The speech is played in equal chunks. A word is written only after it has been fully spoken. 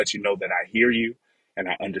let you know that I hear you and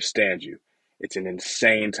I understand you. It's an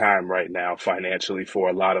insane time right now financially for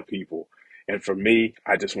a lot of people. And for me,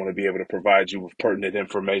 I just want to be able to provide you with pertinent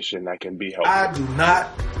information that can be I helpful. do not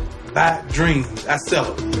buy dreams, I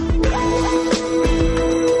sell them.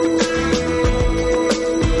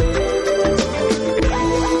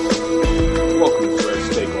 Welcome to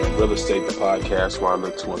Fresh Take on Real Estate, the podcast where I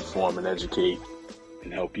look to inform and educate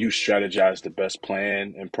and help you strategize the best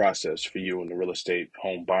plan and process for you in the real estate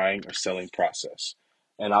home buying or selling process.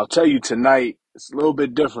 And I'll tell you tonight, it's a little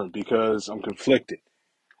bit different because I'm conflicted.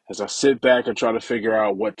 As I sit back and try to figure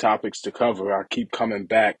out what topics to cover, I keep coming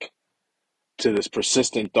back to this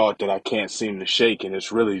persistent thought that I can't seem to shake, and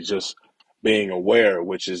it's really just being aware,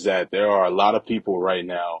 which is that there are a lot of people right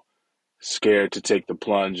now scared to take the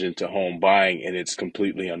plunge into home buying, and it's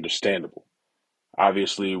completely understandable.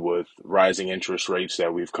 Obviously, with rising interest rates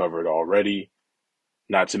that we've covered already,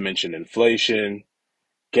 not to mention inflation,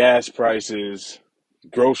 gas prices,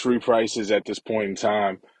 grocery prices at this point in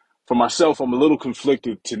time. For myself, I'm a little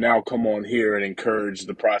conflicted to now come on here and encourage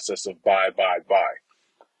the process of buy, buy, buy.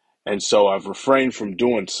 And so I've refrained from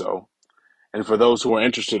doing so. And for those who are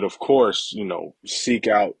interested, of course, seek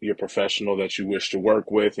out your professional that you wish to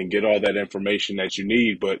work with and get all that information that you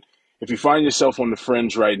need. But if you find yourself on the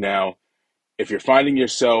fringe right now, if you're finding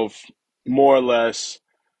yourself more or less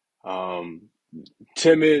um,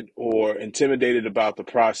 timid or intimidated about the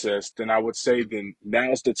process, then I would say then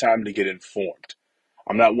now's the time to get informed.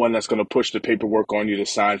 I'm not one that's going to push the paperwork on you to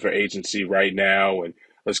sign for agency right now and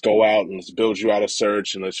let's go out and let's build you out a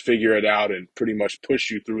search and let's figure it out and pretty much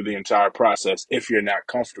push you through the entire process if you're not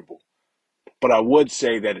comfortable. But I would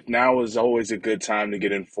say that now is always a good time to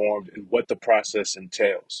get informed in what the process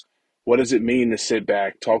entails. What does it mean to sit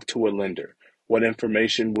back, talk to a lender? What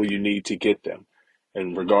information will you need to get them?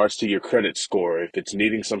 In regards to your credit score, if it's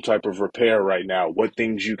needing some type of repair right now, what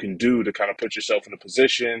things you can do to kind of put yourself in a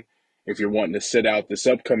position if you're wanting to sit out this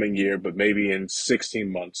upcoming year, but maybe in 16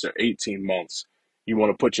 months or 18 months, you want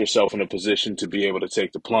to put yourself in a position to be able to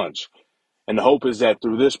take the plunge. And the hope is that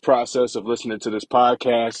through this process of listening to this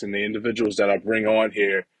podcast and the individuals that I bring on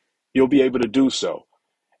here, you'll be able to do so.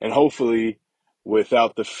 And hopefully,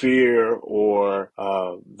 without the fear or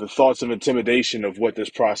the thoughts of intimidation of what this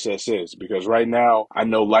process is. Because right now, I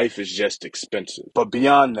know life is just expensive. But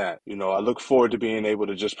beyond that, I look forward to being able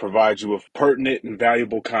to just provide you with pertinent and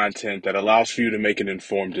valuable content that allows for you to make an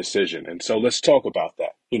informed decision. And so let's talk about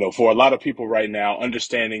that. For a lot of people right now,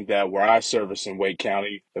 understanding that where I service in Wake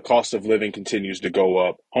County, the cost of living continues to go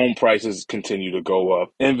up, home prices continue to go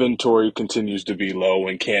up, inventory continues to be low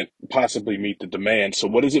and can't possibly meet the demand. So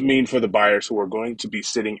what does it mean for the buyers who are going to be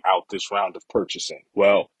sitting out this round of purchasing?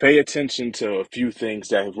 Well, pay attention to a few things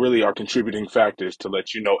that really are contributing factors to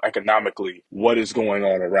let you know economically what is going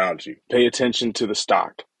on around you. Pay attention to the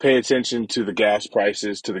stock. Pay attention to the gas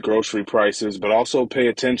prices, to the grocery prices, but also pay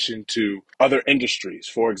attention to other industries.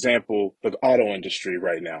 For example, the auto industry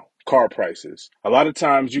right now, car prices. A lot of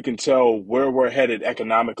times you can tell where we're headed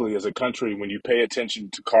economically as a country when you pay attention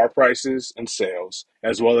to car prices and sales,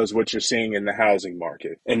 as well as what you're seeing in the housing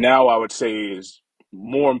market. And now I would say is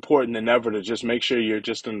more important than ever to just make sure you're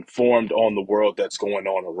just informed on the world that's going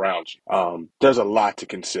on around you. There's a lot to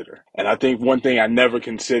consider. And I think one thing I never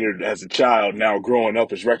considered as a child now growing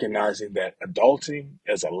up is recognizing that adulting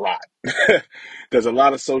is a lot. There's a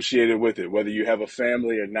lot associated with it, whether you have a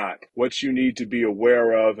family or not. What you need to be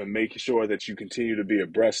aware of and make sure that you continue to be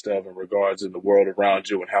abreast of in regards to the world around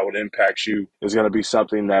you and how it impacts you is going to be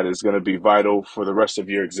something that is going to be vital for the rest of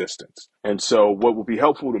your existence. And so what will be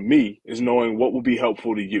helpful to me is knowing what will be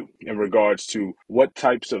helpful to you in regards to what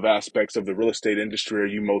types of aspects of the real estate industry are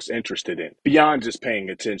you most interested in, beyond just paying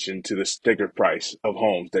attention to the sticker price of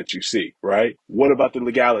homes that you see, right? What about the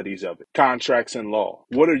legalities of it? Contracts and law.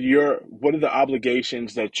 What are the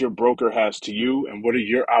obligations that your broker has to you, and what are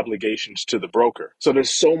your obligations to the broker? So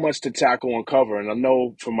there's so much to tackle and cover. And I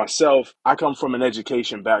know for myself, I come from an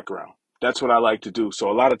education background. That's what I like to do.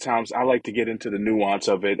 So a lot of times I like to get into the nuance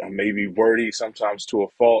of it. I may be wordy sometimes to a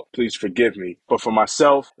fault. Please forgive me. But for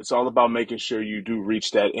myself, it's all about making sure you do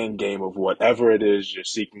reach that end game of whatever it is you're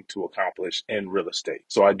seeking to accomplish in real estate.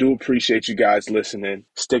 So I do appreciate you guys listening,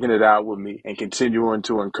 sticking it out with me, and continuing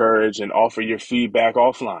to encourage and offer your feedback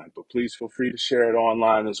offline. But please feel free to share it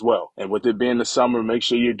online as well. And with it being the summer, make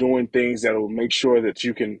sure you're doing things that will make sure that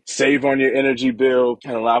you can save on your energy bill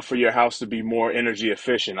and allow for your house to be more energy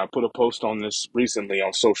efficient. I put a post on this recently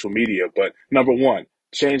on social media, but number one,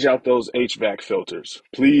 change out those HVAC filters.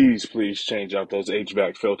 Please, please change out those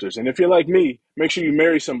HVAC filters. And if you're like me, make sure you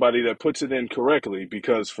marry somebody that puts it in correctly,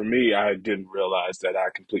 because for me, I didn't realize that I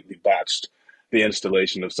completely botched the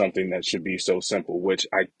installation of something that should be so simple, which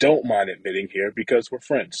I don't mind admitting here because we're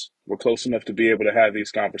friends. We're close enough to be able to have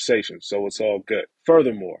these conversations, so it's all good.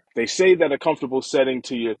 Furthermore, they say that a comfortable setting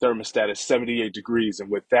to your thermostat is 78 degrees, and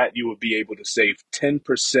with that, you will be able to save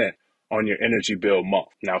 10% on your energy bill month.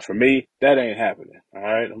 Now, for me, that ain't happening. All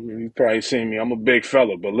right. I mean, you've probably seen me. I'm a big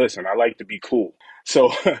fella, but listen, I like to be cool.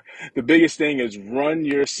 So the biggest thing is run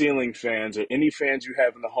your ceiling fans or any fans you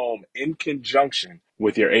have in the home in conjunction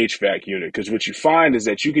with your HVAC unit. Because what you find is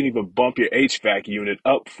that you can even bump your HVAC unit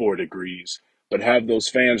up 4 degrees, but have those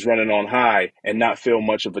fans running on high and not feel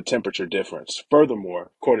much of a temperature difference.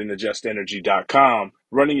 Furthermore, according to justenergy.com,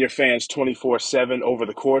 running your fans 24/7 over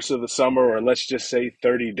the course of the summer, or let's just say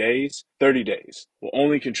 30 days will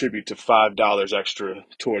only contribute to $5 extra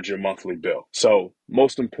towards your monthly bill. So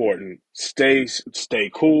most important, stay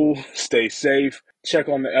cool, stay safe. Check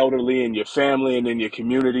on the elderly in your family and in your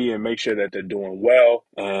community and make sure that they're doing well.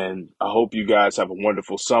 And I hope you guys have a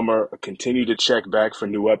wonderful summer. Continue to check back for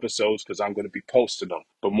new episodes because I'm going to be posting them.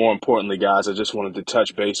 But more importantly, guys, I just wanted to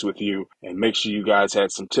touch base with you and make sure you guys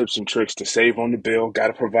had some tips and tricks to save on the bill. Got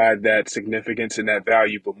to provide that significance and that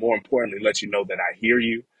value, but more importantly, let you know that I hear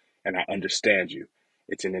you and I understand you.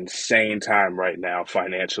 It's an insane time right now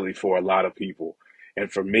financially for a lot of people. And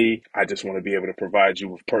for me, I just want to be able to provide you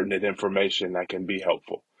with pertinent information that can be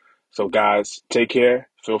helpful. So, guys, take care.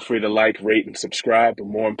 Feel free to like, rate, and subscribe. But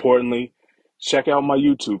more importantly, check out my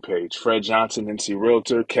YouTube page, Fred Johnson, NC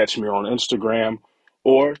Realtor. Catch me on Instagram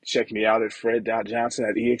or check me out at fred.johnson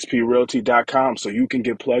at exprealty.com so you can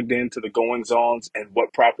get plugged into the goings-ons and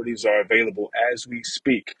what properties are available as we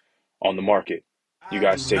speak on the market. You I do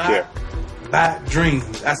guys take not care. buy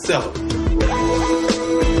dreams. I sell them.